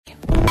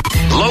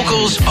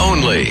Locals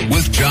Only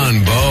with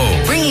John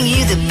Bowe. Bringing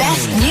you the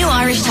best new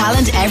Irish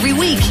talent every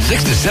week.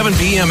 6 to 7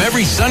 p.m.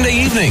 every Sunday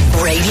evening.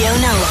 Radio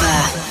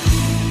Nova.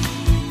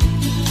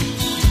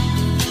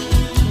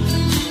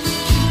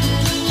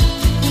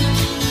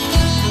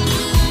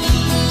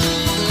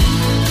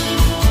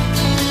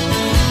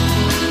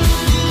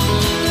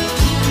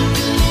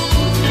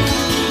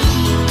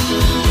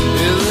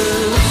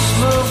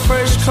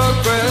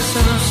 Cut grass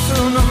and I'm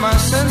still not my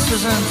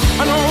senses and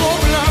I don't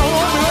want me now,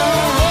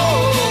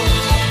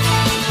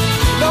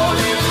 don't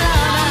leave me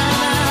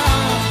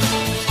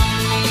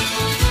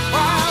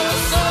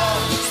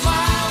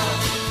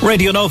now.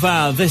 Radio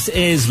Nova, this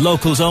is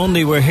Locals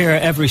Only. We're here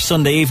every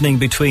Sunday evening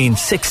between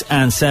 6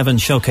 and 7,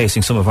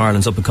 showcasing some of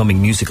Ireland's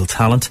up-and-coming musical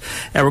talent.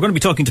 We're going to be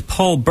talking to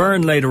Paul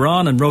Byrne later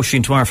on and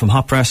Roisin Dwyer from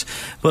Hot Press.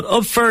 But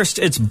up first,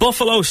 it's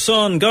Buffalo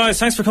Sunn. Guys,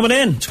 thanks for coming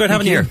in. It's great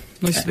having you here.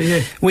 Nice to be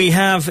here. We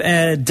have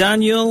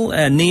Daniel,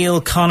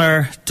 Neil,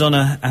 Connor,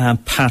 Donna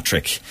and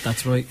Patrick.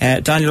 That's right.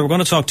 Daniel, we're going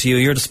to talk to you.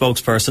 You're the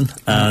spokesperson.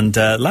 And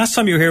last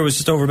time you were here was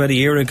just over about a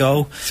year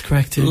ago. That's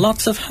correct, yeah.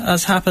 Lots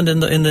has happened in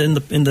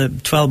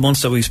the 12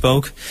 months that we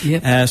spoke.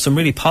 Yep. Some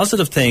really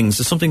positive things.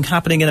 There's something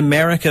happening in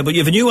America, but you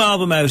have a new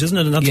album out, isn't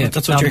it? And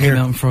that's what you're here.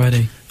 Out on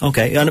Friday.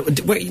 Okay. And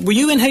were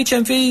you in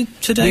HMV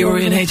today? We were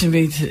in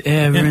HMV.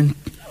 We were in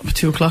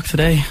 2 o'clock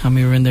today, and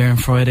we were in there on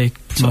Friday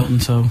promoting.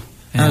 So.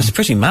 And it's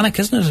pretty manic,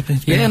 isn't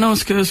it? Yeah, no,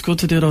 it's good. It's good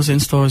to do those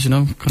in-stores, you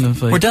know, kind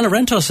of like... Were De La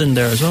Rentos in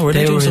there as well?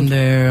 They were in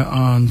there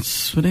on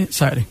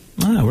Saturday.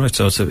 Ah, right,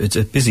 so it's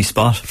a busy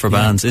spot for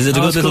bands. Is it a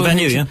good little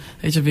venue, yeah?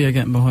 HMV are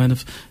getting behind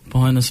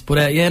us.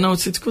 But, yeah, no,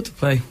 it's good to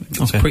play.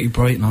 It's pretty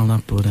bright and all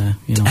that, but,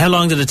 you know... How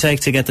long did it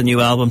take to get the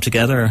new album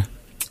together?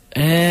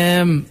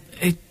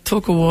 It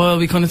took a while.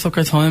 We kind of took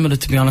our time with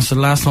it, to be honest. The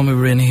last time we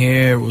were in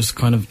here was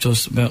kind of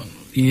just about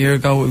a year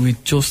ago. We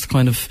just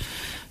kind of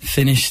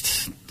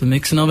finished the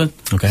mixing of it.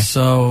 Okay.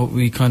 So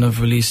we kind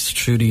of released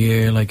through the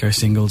year, like our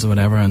singles or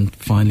whatever, and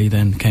finally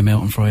then came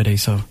out on Friday,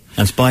 so... And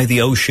it's By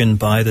the Ocean,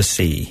 By the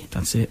Sea.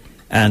 That's it.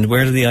 And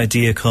where did the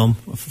idea come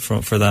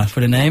for that?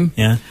 For the name?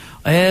 Yeah.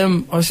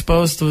 I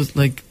suppose there was,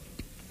 like...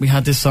 We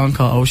had this song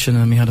called Ocean,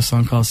 and we had a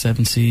song called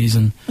Seven Seas,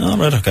 and... Oh,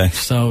 right, okay.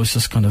 So it's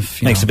just kind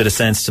of, Makes a bit of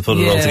sense to put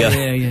it all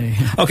together. Yeah.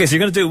 Okay, so you're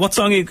going to do... What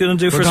song are you going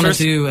to do first? We're going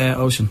to do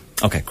Ocean.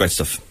 Okay, great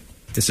stuff.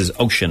 This is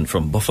Ocean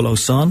from Buffalo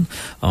Sunn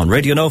on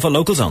Radio Nova,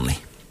 Locals Only.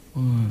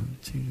 1,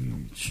 2,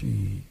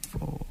 3,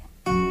 4.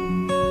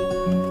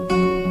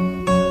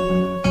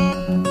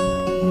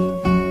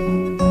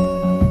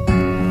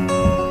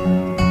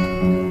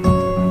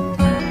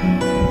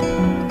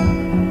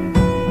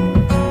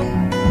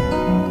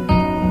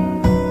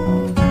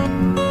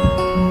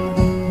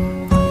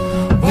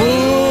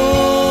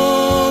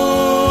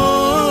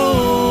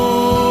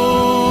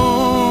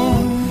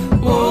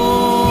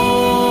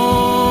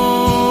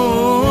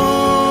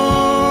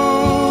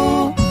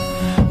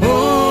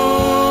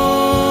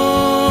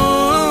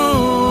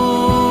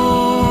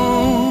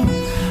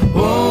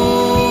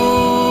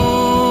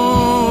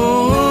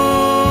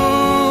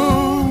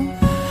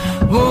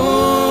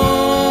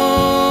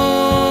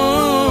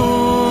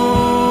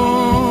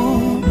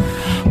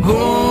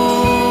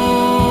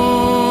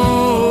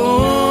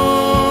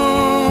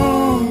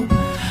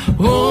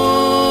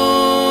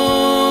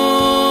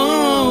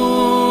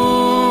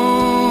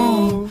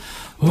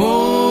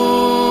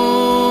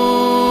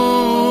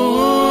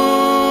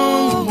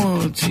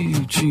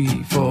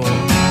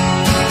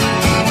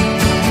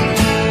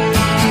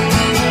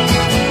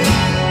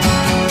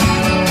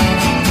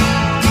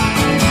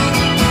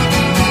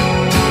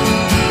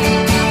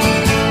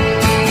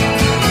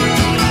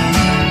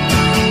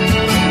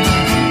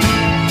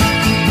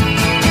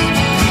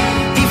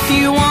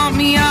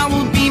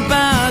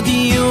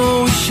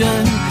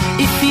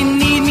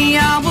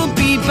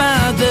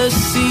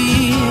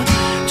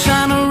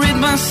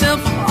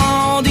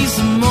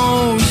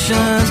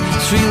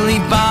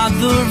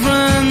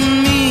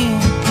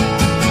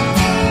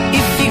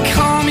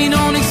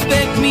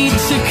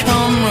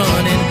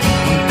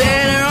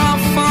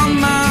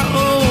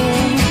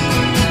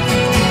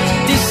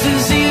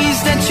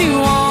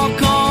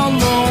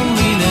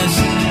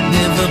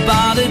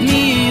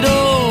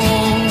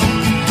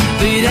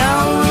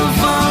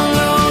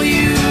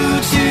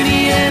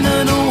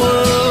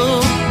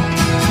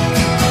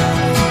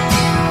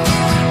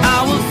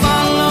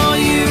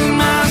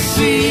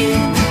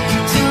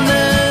 Till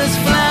there's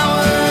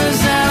flowers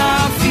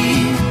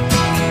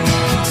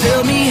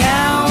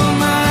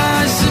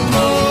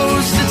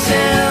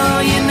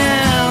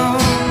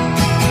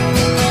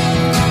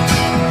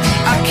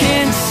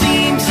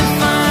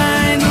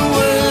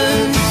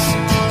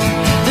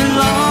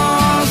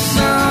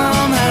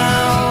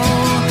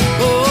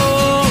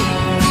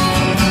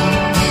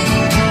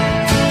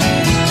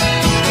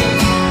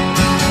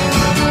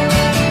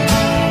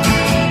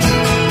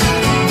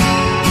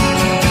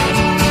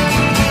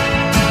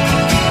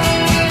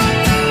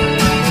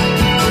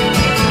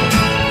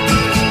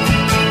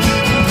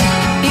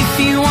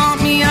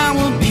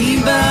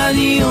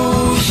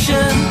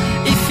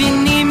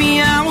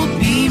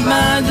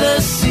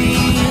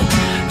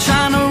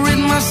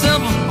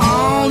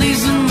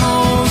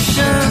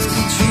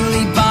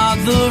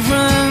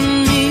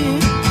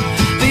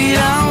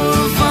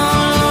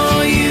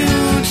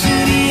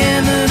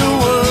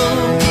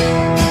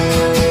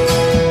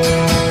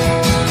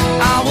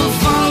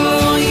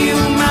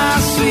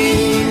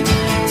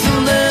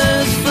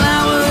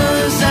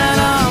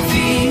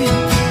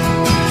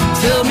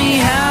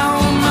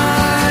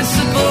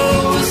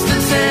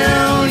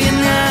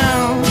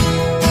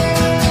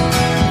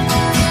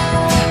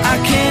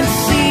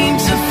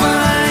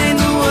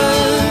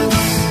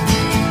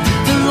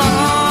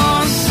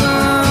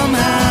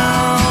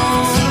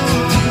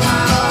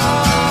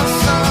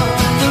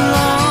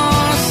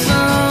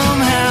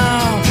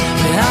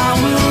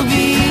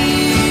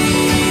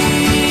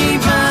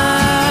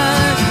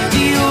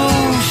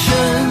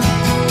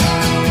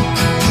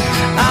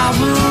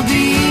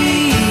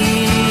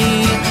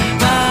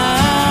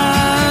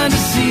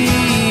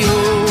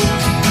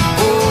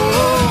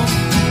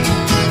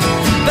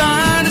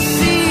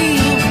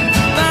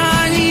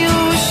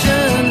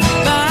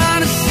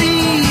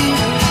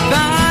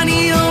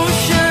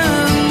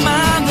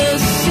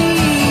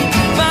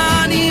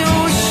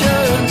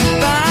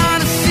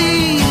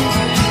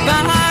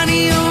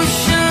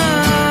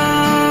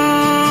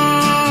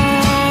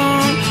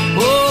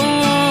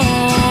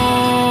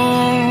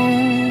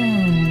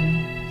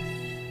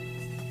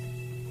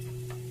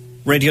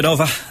Radio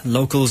Nova,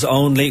 locals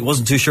only.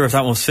 Wasn't too sure if that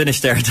one was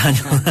finished there,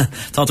 Daniel.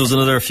 Thought there was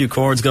another few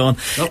chords going.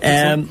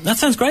 That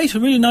sounds great. A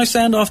really nice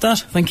sound off that.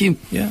 Thank you.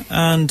 Yeah,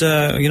 and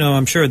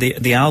I'm sure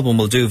the album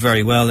will do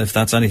very well if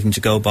that's anything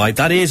to go by.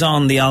 That is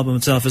on the album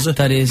itself, is it?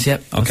 That is,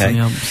 yep. Okay. That's on the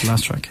album. It's the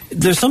last track.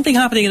 There's something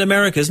happening in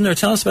America, isn't there?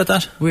 Tell us about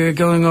that. We're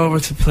going over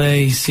to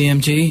play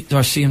CMJ,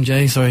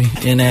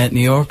 in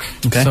New York.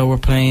 Okay. So we're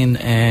playing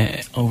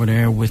over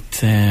there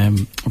with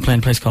we're playing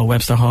a place called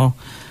Webster Hall,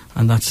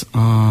 and that's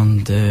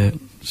on the.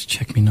 Just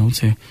check me notes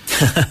here.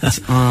 It's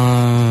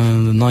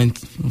on the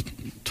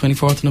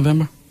 24th of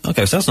November.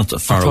 Okay, so that's not that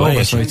far October,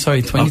 away.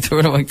 sorry,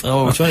 23rd of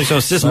October. 20, so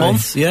it's this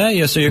month?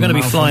 Yeah, so you're going to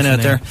be flying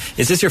out there.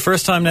 Is this your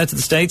first time now to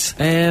the States?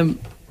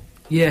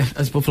 Yeah,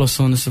 as Buffalo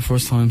Sunn, it's the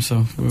first time,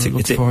 so we're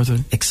looking forward to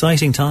it.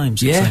 Exciting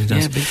times. Yeah, exciting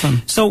times. Yeah, big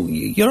fun. So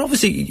you're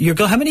obviously,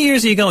 how many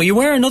years are you going? You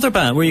were another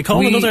band. Were you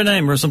called another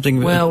name or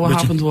something? Well, what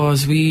happened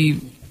was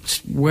we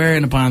were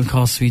in a band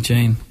called Sweet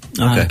Jane.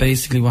 Okay. And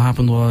basically what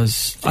happened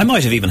was... I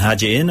might have even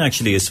had you in,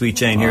 actually, as Sweet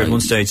Jane here at one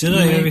stage, didn't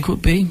I? Yeah,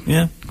 could be.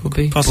 Yeah. Could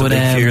be. Possibly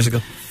a few years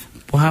ago.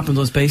 What happened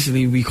was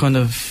basically we kind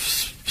of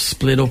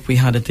split up. We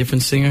had a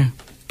different singer,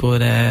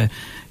 but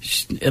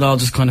it all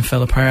just kind of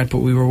fell apart. But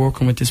we were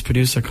working with this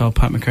producer called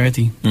Pat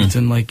McCarthy. It's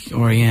in like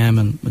R.E.M.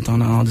 and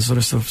Madonna and all this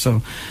other stuff.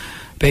 So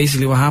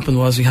basically what happened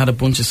was we had a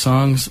bunch of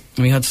songs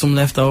and we had some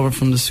left over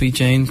from the Sweet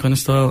Jane kind of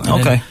style.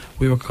 And then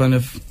we were kind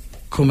of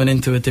coming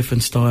into a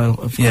different style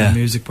of kind of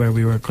music where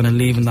we were kind of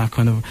leaving that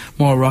kind of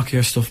more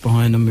rockier stuff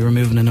behind and we were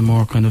moving in a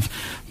more kind of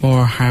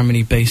more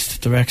harmony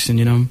based direction,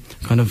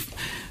 kind of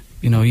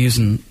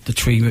using the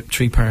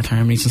three part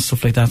harmonies and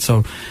stuff like that.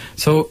 So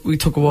we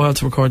took a while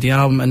to record the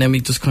album and then we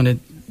just kind of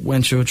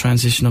went through a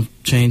transition of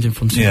changing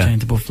from Sweet Jane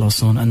to Buffalo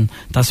Sunn, and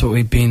that's what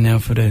we've been now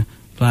for the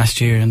last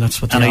year, and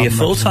that's what the album are you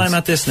full time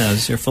at this now? Is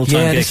this your full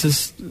time gig? This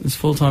is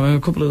full time. I mean,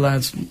 a couple of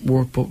lads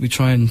work, but we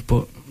try and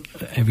put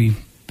every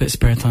bit of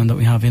spare time that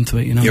we have into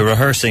it, You're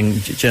rehearsing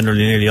generally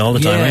nearly all the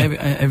time, right?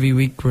 Every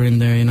week we're in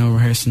there,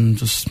 rehearsing.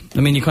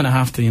 You kind of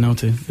have to,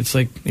 it's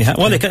like...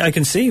 Well, I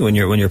can see when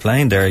you're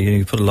playing there,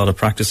 you put a lot of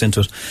practice into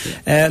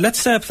it.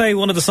 Let's play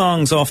one of the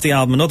songs off the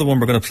album, another one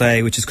we're going to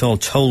play, which is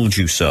called Told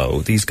You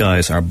So. These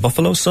guys are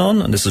Buffalo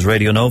Sunn, and this is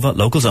Radio Nova,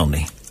 locals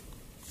only.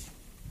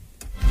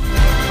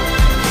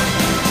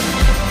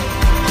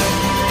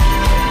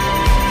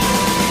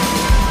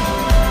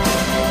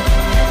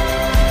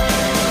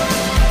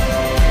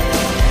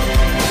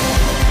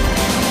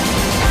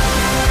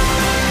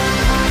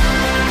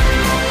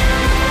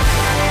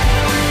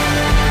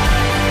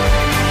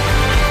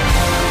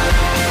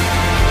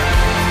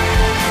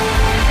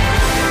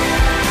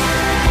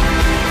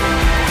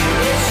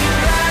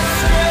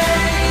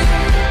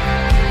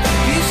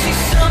 You see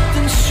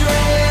something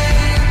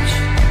strange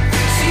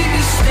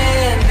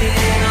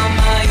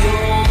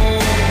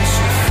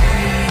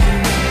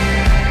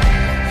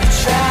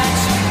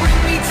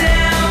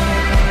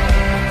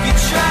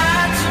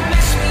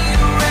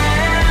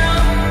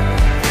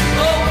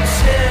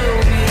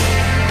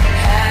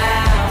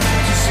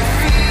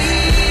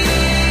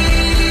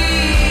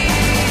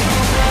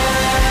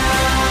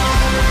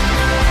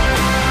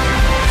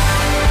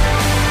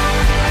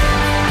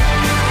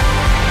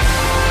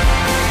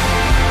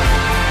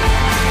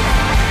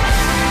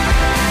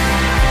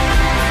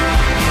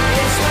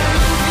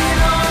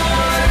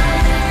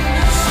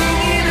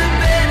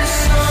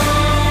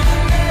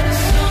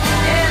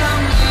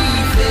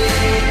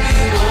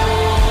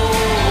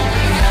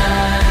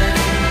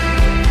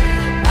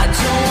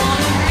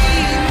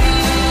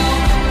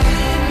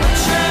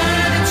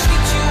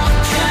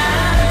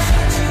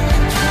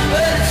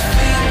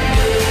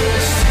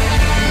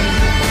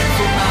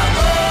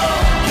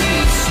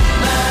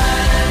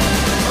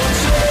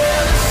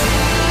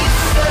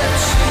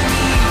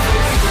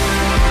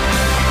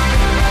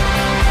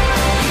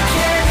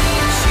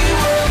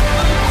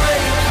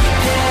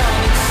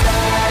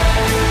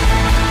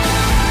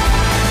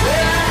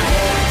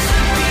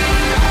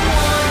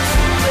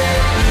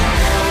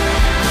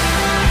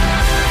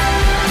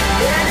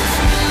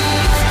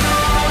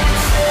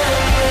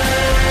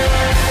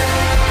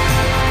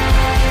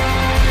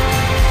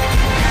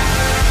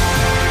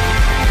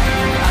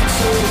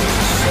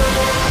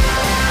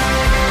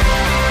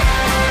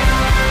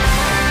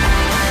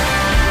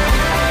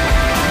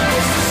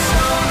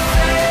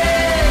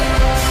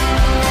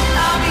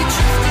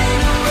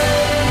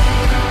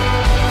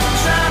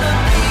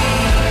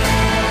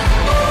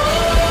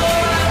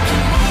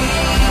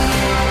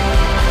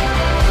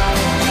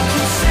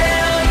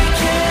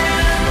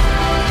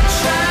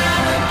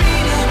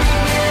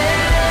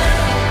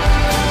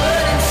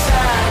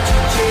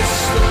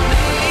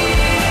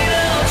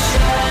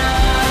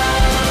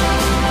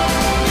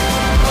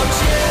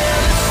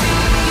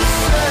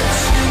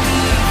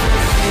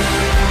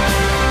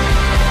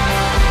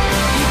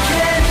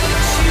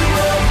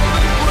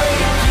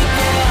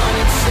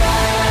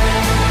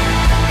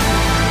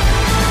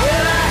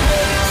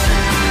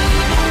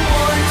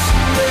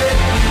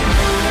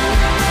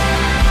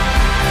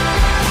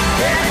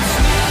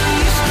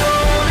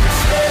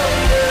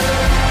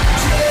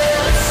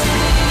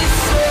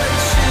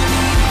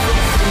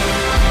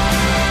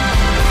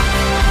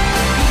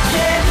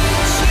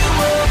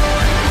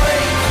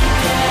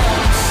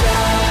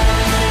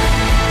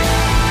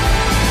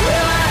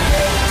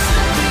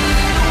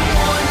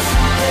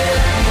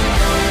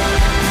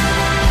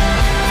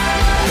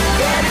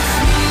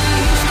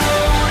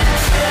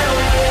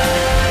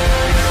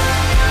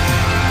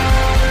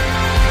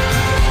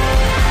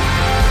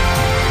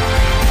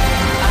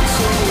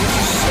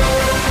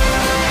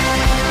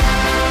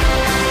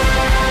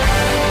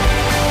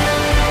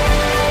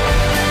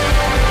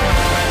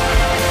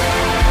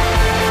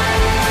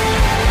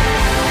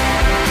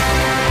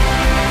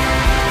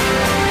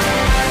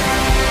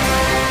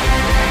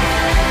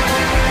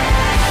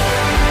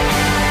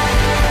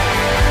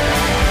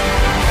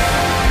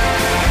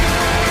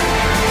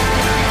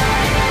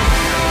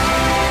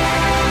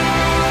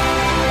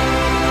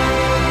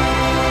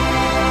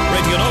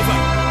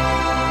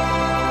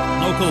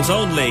Locals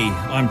Only.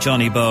 I'm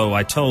Johnny Bowe.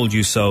 I Told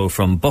You So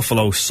from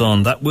Buffalo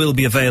Sunn. That will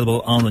be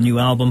available on the new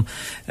album,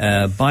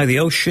 By the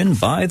Ocean,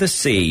 By the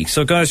Sea.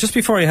 So guys, just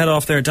before you head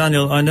off there,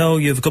 Daniel, I know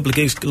you have a couple of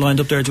gigs lined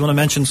up there. Do you want to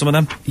mention some of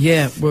them?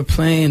 Yeah, we're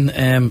playing,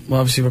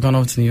 well obviously we're going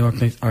over to New York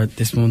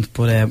this month,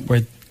 but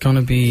we're going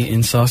to be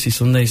in Saucy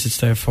Sundays. It's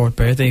their 4th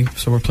birthday,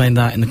 so we're playing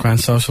that in the Grand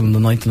Social on the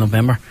 9th of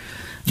November.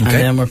 Okay. And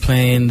then we're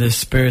playing the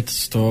Spirit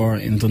Store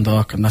in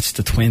Dundalk, and that's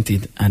the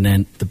 20th, and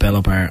then the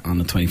Bello Bar on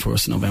the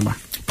 21st of November.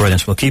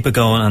 Brilliant. We'll keep it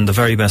going, and the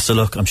very best of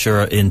luck, I'm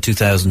sure, in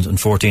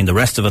 2014, the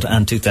rest of it,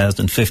 and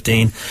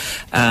 2015.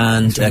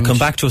 And come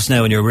back to us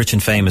now when you're rich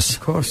and famous.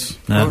 Of course.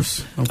 No,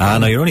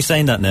 you're only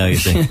saying that now, you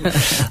see.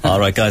 All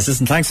right, guys,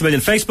 listen, thanks a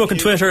million. Facebook and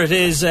Twitter, it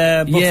is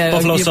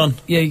Buffalo Sunn.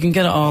 Yeah, you can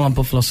get it all on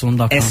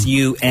buffalosunn.com.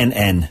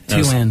 SUNN.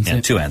 2 N's.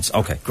 Yeah, 2 N's.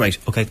 Okay, great.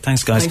 Okay,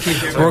 thanks, guys.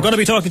 Thank you. We're going to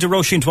be talking to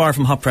Roisin Dwyer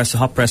from Hot Press, the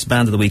Hot Press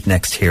Band of the Week,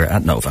 next here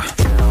at Nova.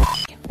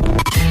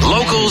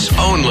 Locals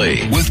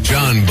Only with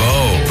John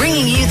Bowe.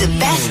 Bringing you the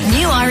best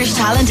new Irish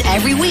talent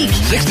every week.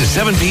 6 to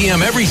 7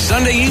 p.m. every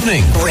Sunday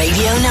evening.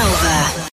 Radio Nova.